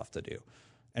out of stuff to do.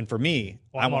 And for me,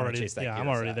 I I'm want already, to chase that. yeah, gear I'm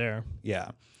already set. there.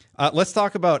 Yeah. Let's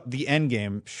talk about the end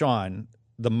game, Sean.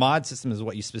 The mod system is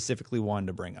what you specifically wanted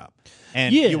to bring up.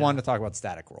 And Yeah. you wanted to talk about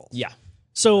static rolls. yeah.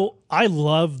 So I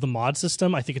love the mod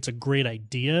system. I think it's a great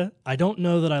idea. I don't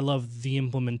know that I love the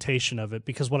implementation of it,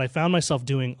 because what I found myself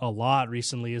doing a lot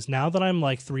recently is now that I'm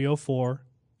like 304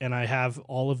 and I have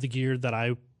all of the gear that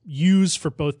I use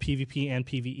for both PvP and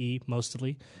PvE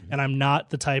mostly, and I'm not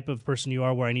the type of person you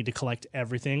are where I need to collect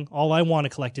everything. All I want to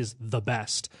collect is the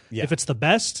best. Yeah. If it's the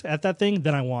best at that thing,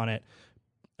 then I want it.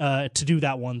 To do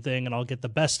that one thing, and I'll get the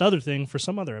best other thing for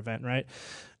some other event, right?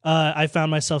 I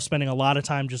found myself spending a lot of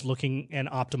time just looking and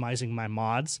optimizing my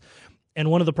mods. And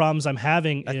one of the problems I'm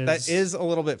having is... That is a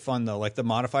little bit fun, though. Like the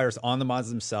modifiers on the mods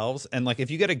themselves. And like if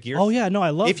you get a gear... Oh, yeah, no,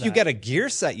 I love If you that. get a gear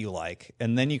set you like,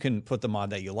 and then you can put the mod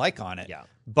that you like on it. Yeah.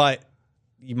 But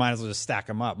you might as well just stack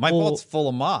them up. My vault's full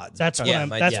of mods. That's what Yeah, I'm.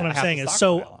 my- That's yeah. what I I'm have saying to is.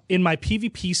 stockpile So 'em. in my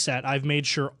PvP set, I've made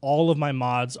sure all of my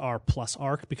mods are plus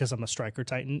arc because I'm a striker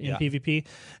titan in Yeah. PvP,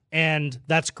 and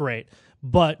that's great.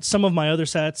 But some of my other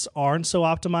sets aren't so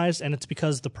optimized, and it's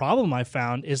because the problem I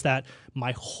found is that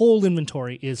my whole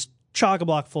inventory is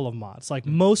chock-a-block full of mods, like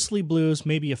mostly blues,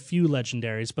 maybe a few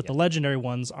legendaries, but the legendary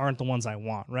ones aren't the ones I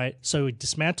want, right? So we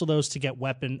dismantle those to get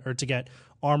weapon or to get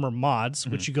armor mods,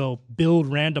 which you go build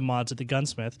random mods at the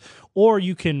gunsmith, or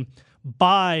you can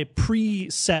buy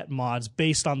preset mods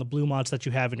based on the blue mods that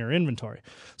you have in your inventory.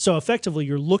 So effectively,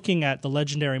 you're looking at the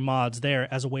legendary mods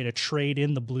there as a way to trade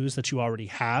in the blues that you already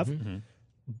have.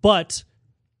 But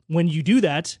when you do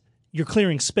that, you're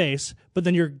clearing space, but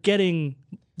then you're getting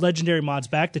legendary mods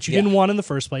back that you didn't want in the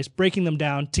first place, breaking them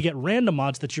down to get random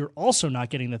mods that you're also not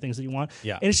getting the things that you want.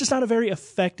 Yeah. And it's just not a very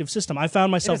effective system. I found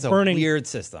It myself is a burning weird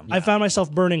system. I found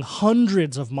myself burning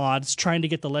hundreds of mods trying to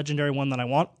get the legendary one that I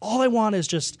want. All I want is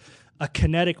just a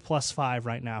kinetic +5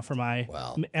 right now for my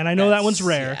and I know that one's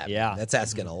rare. Yeah. That's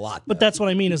asking a lot. But that's what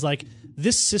I mean is like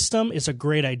this system is a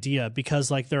great idea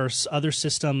because like there are other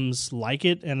systems like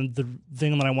it, and the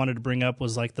thing that I wanted to bring up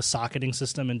was like the socketing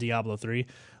system in Diablo 3,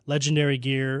 legendary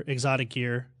gear, exotic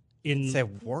gear in Say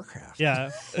Warcraft.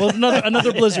 yeah. Well,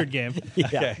 another Blizzard game.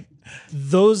 Okay.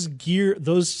 Those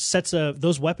sets of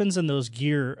those weapons and those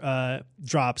gear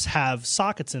drops have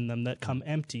sockets in them that come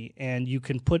empty, and you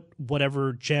can put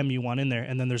whatever gem you want in there,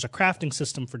 and then there's a crafting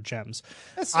system for gems.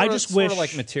 That's I sort of- just sort wish of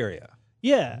like Materia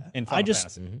yeah. in Final I just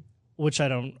Fantasy. which I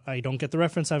don't get the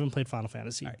reference. I haven't played Final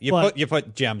Fantasy. You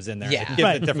put gems in there. Yeah. to give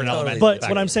Right. the different Totally. elements. But back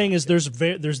what to I'm it. saying is there's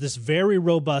this very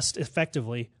robust,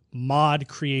 effectively mod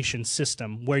creation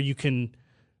system where you can,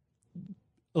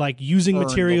 like using Earn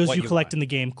materials what you you collect want. in the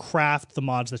game, craft the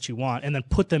mods that you want, and then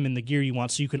put them in the gear you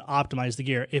want so you can optimize the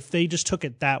gear. If they just took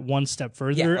it that one step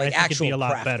further, Yeah, like I think it'd be actual a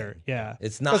lot crafting. better. Yeah.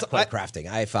 It's not 'Cause quite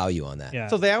crafting. I follow you on that. Yeah.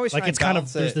 So they always like try it's and kind of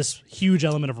balance there's it. this huge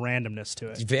element of randomness to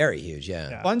It's it. very huge.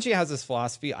 Yeah. Bungie has this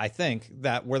philosophy, I think,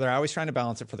 that where they're always trying to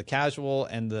balance it for the casual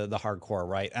and the hardcore,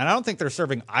 right? And I don't think they're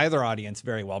serving either audience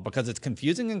very well because it's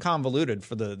confusing and convoluted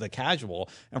for the casual,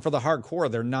 and for the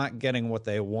hardcore, they're not getting what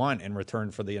they want in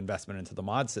return for the investment into the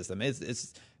mod system.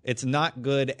 It's not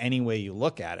good any way you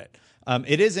look at it.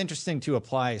 It is interesting to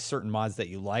apply certain mods that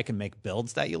you like and make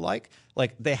builds that you like.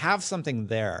 Like they have something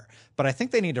there, but I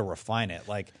think they need to refine it.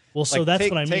 Well, so that's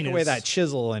take, what I Take mean away is that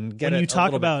chisel and get when it you talk a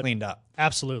little about bit cleaned up.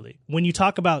 Absolutely. When you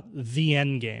talk about the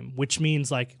end game, which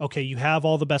means like, okay, you have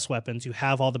all the best weapons, you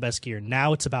have all the best gear.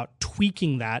 Now it's about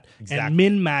tweaking that and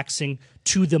min-maxing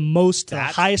to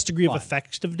the highest degree of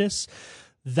effectiveness.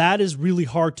 That is really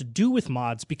hard to do with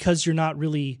mods because you're not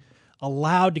really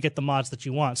allowed to get the mods that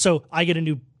you want. So I get a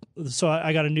new so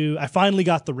I got I finally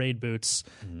got the raid boots,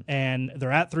 and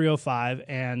they're at 305,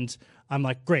 and I'm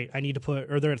like, great,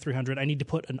 they're at 300. I need to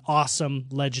put an awesome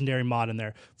legendary mod in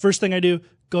there. First thing I do,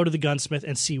 go to the gunsmith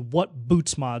and see what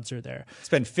boots mods are there.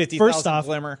 Spend 50,000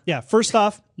 glimmer. Yeah, first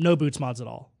off, no boots mods at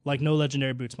all. Like no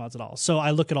legendary boots mods at all. So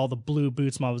I look at all the blue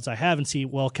boots mods I have and see,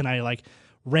 well, can I like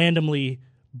randomly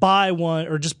buy one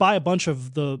or just buy a bunch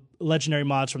of the legendary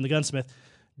mods from the gunsmith,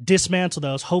 dismantle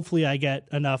those. Hopefully I get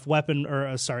enough mod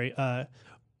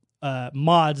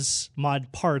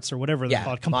parts or whatever they're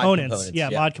called, components.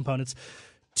 Mod components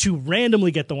to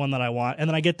randomly get the one that I want. And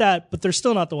then I get that, but they're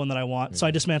still not the one that I want. So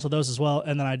I dismantle those as well.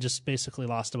 And then I just basically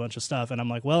lost a bunch of stuff. And I'm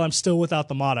like, well, I'm still without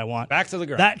the mod I want. Back to the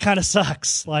ground. That kind of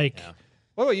sucks. Like,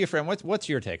 What about you, Fran? What's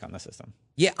your take on the system?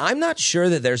 Yeah, I'm not sure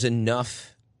that there's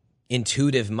enough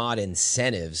intuitive mod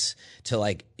incentives to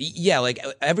like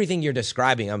everything you're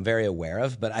describing I'm very aware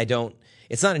of, but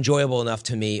it's not enjoyable enough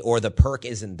to me, or the perk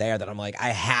isn't there that I'm like,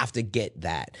 I have to get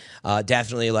that.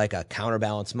 Definitely like a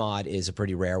counterbalance mod is a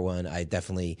pretty rare one. I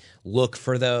definitely look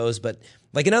for those, but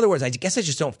like, in other words, I guess I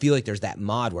just don't feel like there's that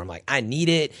mod where I'm like, I need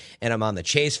it and I'm on the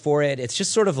chase for it. It's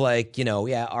just sort of like,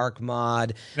 arc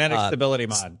mod. Kinetic stability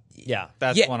mod. Yeah.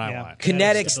 That's one I want.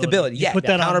 Kinetic stability. Yeah. put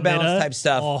that on counterbalance meta? type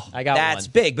stuff. Oh, I got that's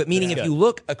one. big. But meaning, if good. you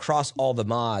look across all the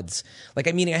mods, like,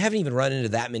 I haven't even run into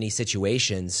that many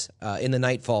situations in the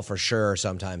Nightfall for sure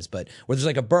sometimes, but where there's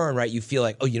like a burn, right? You feel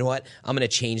like, oh, you know what? I'm going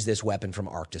to change this weapon from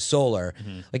arc to solar.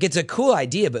 Like, it's a cool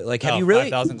idea, but like, have you really?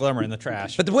 5,000 glimmer in the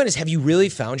trash. But the point is, have you really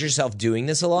found yourself doing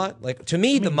this a lot? Like, to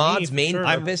me, the mod's main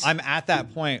purpose. I'm at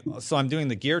that point. So I'm doing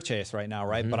the gear chase right now,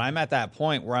 right? But I'm at that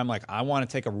point where I'm like, I want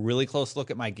to take a really close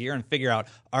look at my gear and figure out,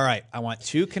 all right, I want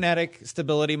 2 kinetic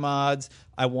stability mods.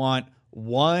 I want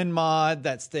 1 mod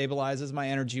that stabilizes my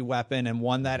energy weapon and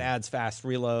 1 that adds fast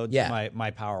reload to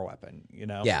my power weapon,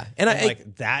 Yeah. And I'm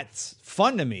like, that's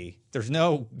fun to me. There's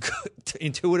no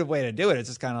intuitive way to do it. It's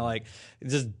just kind of like,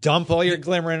 just dump all your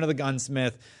glimmer into the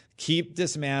gunsmith, keep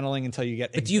dismantling until you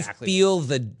get. But do you feel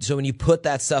so when you put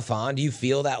that stuff on, do you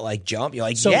feel that like jump? You're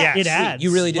like, so yeah, it adds.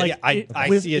 You really do. Like, I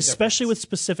see it, especially with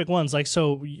specific ones. Like,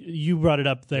 so you brought it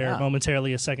up there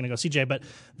momentarily a second ago, CJ. But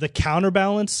the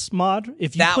counterbalance mod,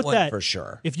 if you That put one that for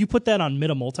sure. if you put that on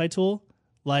Meta Multi-Tool,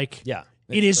 like,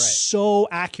 it is so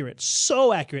accurate,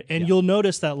 and you'll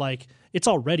notice that like it's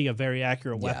already a very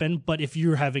accurate weapon. But if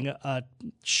you're having a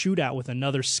shootout with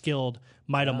another skilled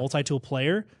Mida Multi-Tool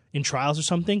player in Trials or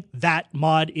something, that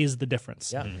mod is the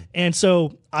difference. Yeah. And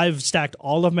so I've stacked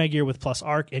all of my gear with plus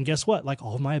arc, and guess what? Like,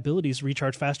 all of my abilities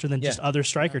recharge faster than just other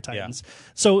striker titans.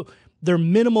 So they're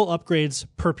minimal upgrades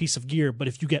per piece of gear, but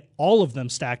if you get all of them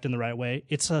stacked in the right way,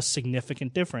 it's a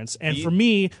significant difference. And for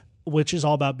me, which is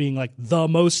all about being like the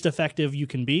most effective you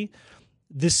can be,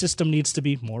 this system needs to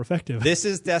be more effective. This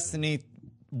is Destiny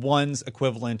 1's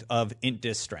equivalent of int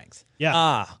dis strength.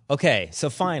 Yeah. Okay. So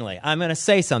finally, I'm going to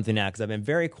say something now because I've been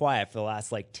very quiet for the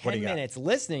last like 10 minutes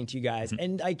listening to you guys.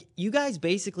 And like, you guys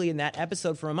basically in that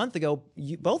episode from a month ago,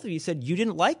 both of you said you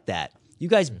didn't like that. You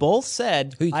guys both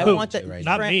said, I want that. right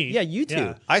Not me. Yeah, you two.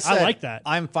 Yeah. I said, like that.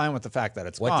 I'm fine with the fact that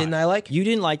it's What gone. didn't I like? You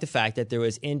didn't like the fact that there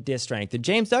was int dis strength. That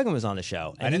James Duggan was on the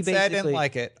show. And I didn't he say I didn't basically-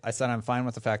 like it. I said I'm fine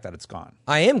with the fact that it's gone.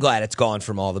 I am glad it's gone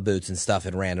from all the boots and stuff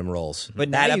in random rolls.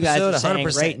 But that now you guys episode, are saying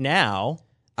 100%. right now.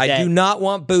 I do not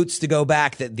want boots to go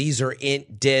back. That these are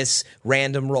int dis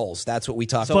random rolls. That's what we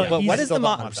talked So, about. but what I is still the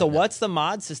don't mod? want So, that. what's the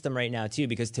mod system right now too?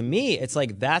 Because to me, it's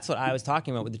like that's what I was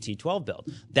talking about with the T12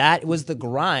 build. That was the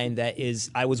grind.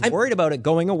 I was worried about it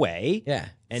going away. Yeah.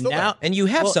 and Still now there. And you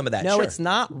have some of that, No, sure. it's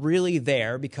not really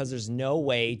there because there's no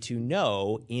way to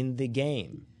know in the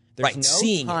game. There's Right, no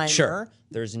seeing it, timer. sure.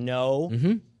 There's no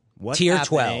what's Tier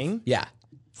happening. 12. Yeah.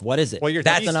 What is it? Well, your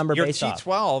That's the number your based off.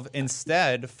 T12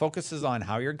 instead focuses on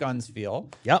how your guns feel.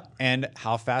 Yep. And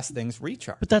how fast things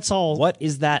recharge. But that's all. What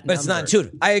is that? But it's not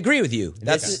intuitive. I agree with you.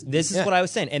 This is what I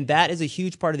was saying, and that is a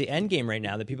huge part of the end game right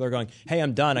now. That people are going, "Hey,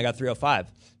 I'm done. I got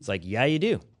 305." It's like, yeah, you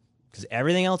do, because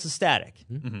everything else is static.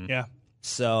 Yeah.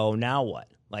 So now what?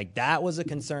 Like, that was a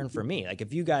concern for me. Like,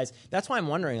 if you guys, that's why I'm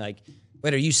wondering. Like,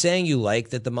 Wait, are you saying you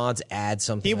like that the mods add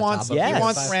something? He on wants top of Yes. he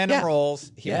wants 305? random Yeah.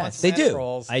 rolls. He Yes. wants They random do.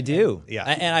 rolls. I do, Yeah.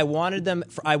 And I wanted them.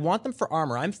 I want them for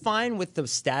armor. I'm fine with the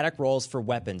static rolls for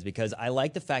weapons because I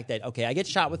like the fact that okay, I get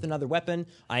shot with another weapon.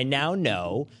 I now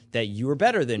know that you are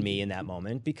better than me in that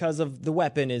moment because of the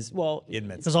weapon is well. He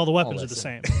admits Because all the weapons are the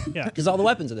same. Yeah. Because all the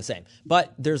weapons are the same.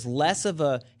 But there's less of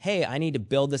a, hey, I need to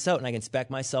build this out and I can spec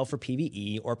myself for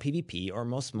PvE or PvP or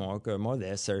more smoke or more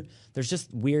this. Or there's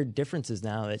just weird differences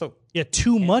now. That So- Yeah,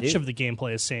 too much of the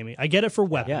gameplay is samey. I get it for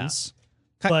weapons,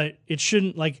 but it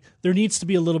shouldn't, like, there needs to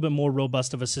be a little bit more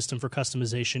robust of a system for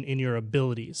customization in your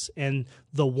abilities. And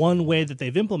the one way that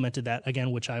they've implemented that,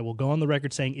 again, which I will go on the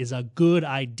record saying is a good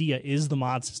idea, is the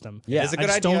mod system. Yeah. It's a I good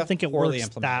just idea, don't think it poorly works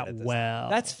implemented that at this well.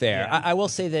 That's fair. I will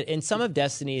say that in some of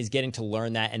Destiny is getting to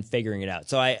learn that and figuring it out.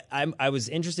 So I was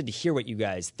interested to hear what you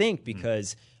guys think,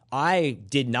 because I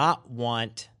did not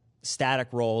want static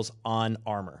rolls on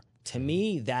armor. To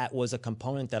me, that was a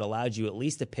component that allowed you at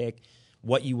least to pick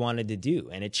what you wanted to do,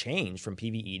 and it changed from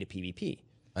PvE to PvP.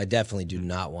 I definitely do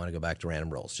not want to go back to random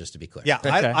rolls, just to be clear. Yeah,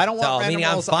 I don't want So, I random mean,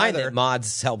 I'm rolls fine either. that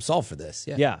mods help solve for this.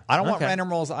 Yeah. I don't want Okay. random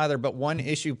rolls either, but one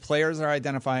issue players are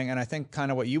identifying, and I think kind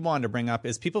of what you wanted to bring up,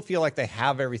 is people feel like they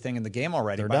have everything in the game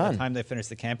already. By done. the time they finish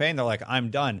the campaign, they're like, I'm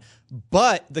done.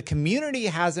 But the community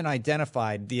hasn't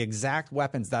identified the exact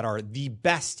weapons that are the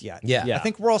best yet. Yeah. I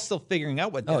think we're all still figuring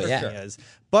out what Oh, Destiny yeah. is.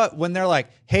 But when they're like,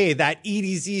 hey, that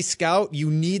EDZ Scout,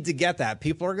 you need to get that.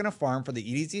 People are going to farm for the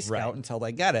EDZ Scout Right. until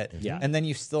they get it. Yeah. And then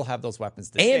you still have those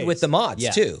weapons to And chase. with the mods,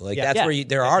 Yeah. too. Like, Yeah. that's Yeah. where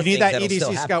there are You need things that that'll still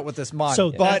EDC happen. Scout with this mod.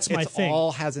 So but that's my it's thing.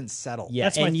 all hasn't settled. Yeah,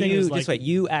 That's my and thing you, is, guess like- what?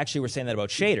 You actually were saying that about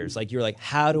shaders. Like, you were like,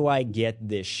 how do I get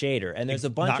this shader? And there's a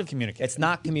bunch not of communicated. It's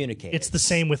not communicated. It's the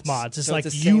same with mods. It's So like,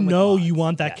 it's the same with mods. you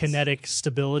want that Yes. kinetic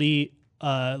stability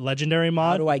legendary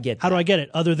mod. How do I get How do that? I get it?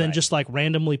 Other than just like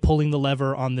randomly pulling the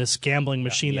lever on this gambling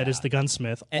machine that is the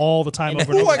gunsmith all the time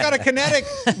over and Ooh, over. I got a kinetic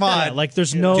mod. Yeah, like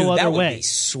there's no Dude, other that would way. be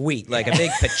sweet. Like a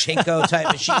big pachinko type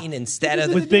machine instead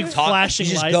of With big talk, flashing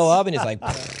you just lights. go up and it's like,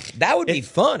 that would be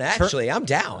fun, actually. I'm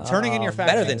down. Turning in your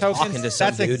better faction than tokens. talking to some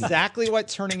That's dude. exactly what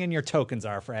turning in your tokens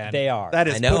are, Fran. They are. That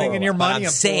is I know. putting in your but money. I'm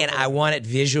and saying pulling I want it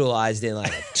visualized in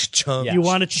like a chunk. You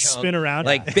want it to chunk. spin around.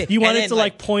 Like, you want and it then, to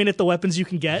like point at the weapons you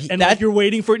can get, and that- like you're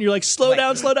waiting for it, and you're like, slow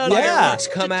down. Fireworks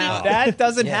come out. That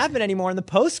doesn't happen anymore in the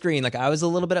post screen. Like, I was a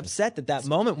little bit upset that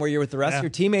moment where you're with the rest of your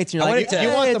teammates and you're I like, want it to-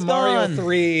 You want the it's Mario gone.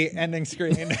 3 ending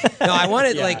screen. No, I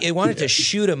wanted like it wanted to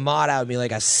shoot a mod out of me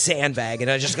like a sandbag, and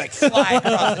I just like fly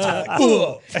across the top, like,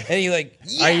 whoa. And you like,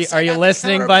 yes, Are I you got the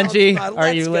listening, counterbalance Bungie? mod.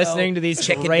 Are you Let's go. listening to these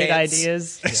Chicken great dance.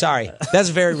 ideas? Sorry, that's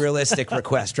a very realistic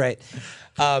request, right?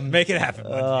 Make it happen.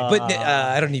 But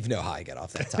I don't even know how I got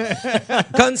off that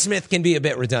topic. Gunsmith can be a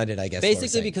bit redundant, I guess. what we're Basically,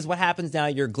 saying. because what happens now,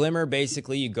 your Glimmer,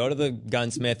 basically, you go to the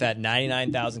gunsmith at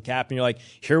 99,000 cap, and you're like,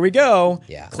 here we go.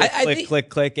 Yeah. Click, I click, think- click,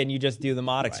 click, and you just do the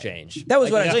mod exchange. That was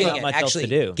Like, what I was there's getting not at. much else Actually,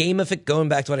 to do. going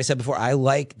back to what I said before, I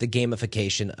like the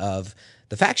gamification of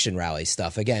the faction rally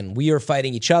stuff. Again, we are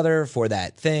fighting each other for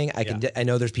that thing. I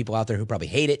know there's people out there who probably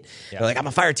hate it. They're like, I'm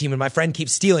a fire team and my friend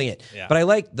keeps stealing it. Yeah. But I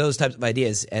like those types of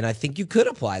ideas, and I think you could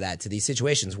apply that to these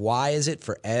situations. Why is it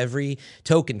for every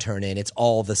token turn in, it's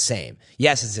all the same?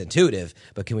 Yes, it's intuitive,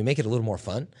 but can we make it a little more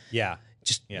fun? Yeah.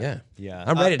 Just Yeah.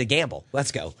 I'm ready to gamble.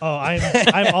 Let's go. Oh, I'm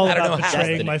all I don't about know how.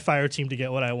 betraying my fire team to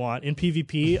get what I want. In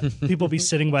PvP, people be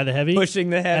sitting by the heavy, Pushing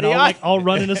the heavy. and I'll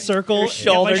run in a circle,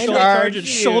 shoulder get my charge and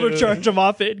you. shoulder charge them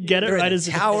off it, get it You're right in as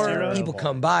the it's tower. zero. People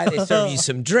come by, they serve you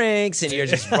some drinks, and you're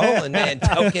just rolling, man,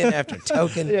 token after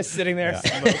token. Just sitting there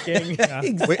smoking.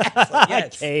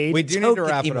 Yes. We do need to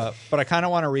wrap it up, but I kind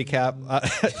of want to recap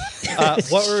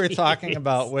what we were talking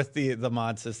about with the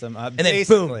mod system. And then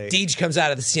boom, Deej comes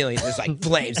out of the ceiling. There's like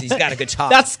flames. He's got a guitar.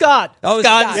 That's Scott. Oh, it's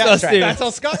Scott. Scott. So That's right. soon. That's how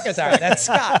Scott gets Sorry, that's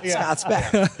Scott. Scott's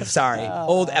back. Sorry,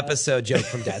 old episode joke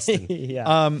from Destiny.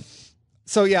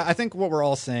 So yeah, I think what we're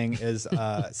all saying is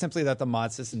simply that the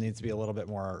mod system needs to be a little bit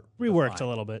more Reworked a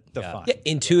little bit. defined. Yeah,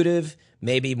 intuitive,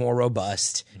 maybe more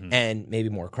robust, and maybe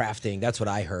more crafting. That's what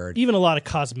I heard. Even a lot of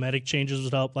cosmetic changes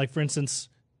would help. Like, for instance,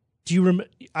 do you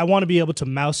I want to be able to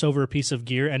mouse over a piece of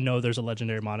gear and know there's a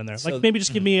legendary mod in there. Like, maybe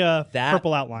just give me a That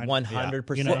purple outline.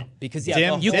 100%. You know? Because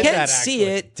Dim You did can that, see actually.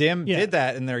 it. Dim Yeah. did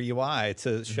that in their UI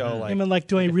to show like. I mean, like,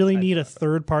 do I really need a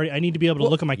third party? I need to be able to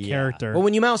look at my character. Well,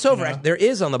 when you mouse over, there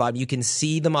is on the bottom. You can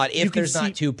see the mod if can there's see-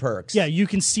 not two perks. Yeah, you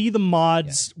can see the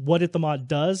mods, what the mod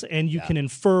does, and you can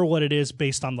infer what it is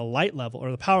based on the light level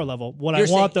or the power level. What You're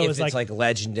I want saying though if is it's like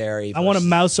legendary. I want to versus-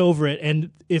 mouse over it,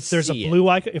 and if there's See a it. blue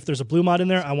if there's a blue mod in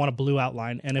there, I want a blue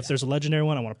outline, and if there's a legendary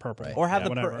one, I want a purple. Or have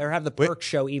whatever. the perk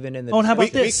show even in the. Oh, and how about We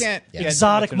this? can't get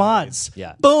Exotic too much into mods.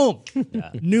 Yeah. Boom.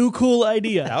 New cool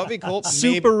idea. That would be cool.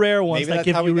 Super Maybe- rare ones maybe that that's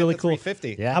give how you we get really the cool.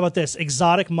 350. Yeah. How about this?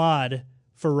 Exotic mod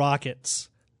for rockets.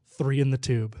 3 in the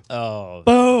tube. Oh,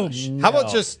 Boom. How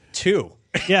about just 2?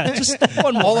 Yeah, just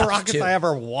one All more. the rockets I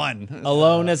ever won.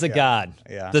 alone as a god.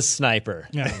 Yeah. The sniper.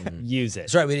 Yeah. Use it.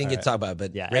 That's right. We didn't get to talk about it,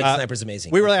 but Yeah. Red Sniper's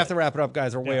amazing. We really have to wrap it up,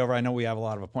 guys. We're way over. I know we have a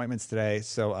lot of appointments today.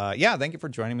 So, yeah, thank you for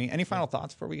joining me. Any final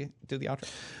thoughts before we do the outro?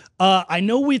 I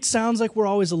know it sounds like we're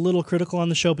always a little critical on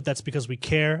the show, but that's because we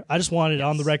care. I just wanted it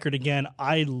on the record again.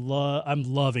 I'm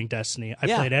loving Destiny. I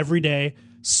Yeah. played every day.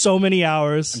 so many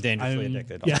hours. I'm dangerously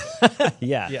addicted.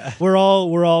 Yeah. Yeah. We're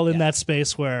all in that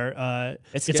space where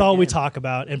it's good all we game. talk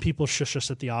about, and people shush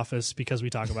us at the office because we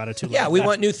talk about it too long. Yeah, we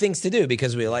want new things to do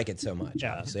because we like it so much.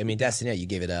 Yeah. Obviously. I mean, Destiny, you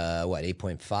gave it a,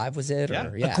 8.5 was it? Yeah.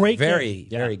 Or, A great very,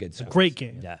 game. very good stuff. Great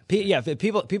game. Yeah,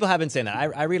 people have been saying that.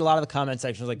 I read a lot of the comment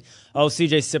sections like, "Oh,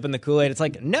 CJ's sipping the Kool-Aid." It's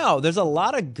like, no, there's a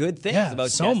lot of good things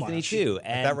about so Destiny much. 2.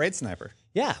 And That raid sniper.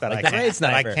 Yeah, that like I the raid can't,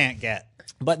 that I sniper. can't get.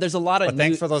 But there's a lot of But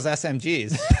thanks for those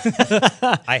SMGs.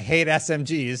 I hate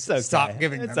SMGs. So stop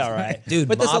giving them. It's all right, Dude,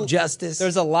 But there's Mob a- Justice.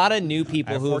 There's a lot of new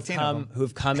people have 14 of them.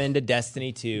 who've come into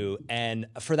Destiny 2, and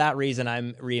for that reason,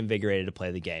 I'm reinvigorated to play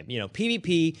the game. You know,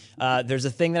 PvP. There's a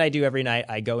thing that I do every night.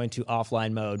 I go into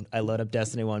offline mode. I load up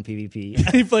Destiny 1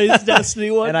 PvP. He plays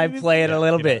Destiny 1. And I play it a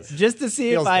little bit just to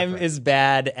see Feels if I'm different. as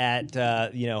bad at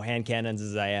hand cannons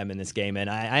as I am in this game,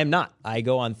 and I am not. I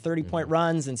go on 30-point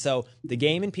runs, and so the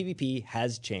game in PvP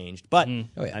has changed, but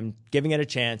I'm giving it a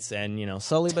chance, and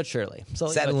slowly but surely,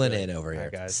 Settling in over here.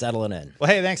 guys. settling in. Well,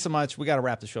 hey, thanks so much. We got to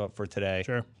wrap the show up for today.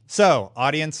 Sure. So,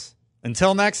 audience,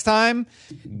 until next time,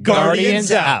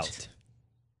 Guardians out.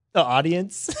 The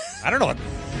audience. I don't know what.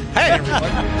 Hey,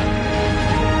 everybody.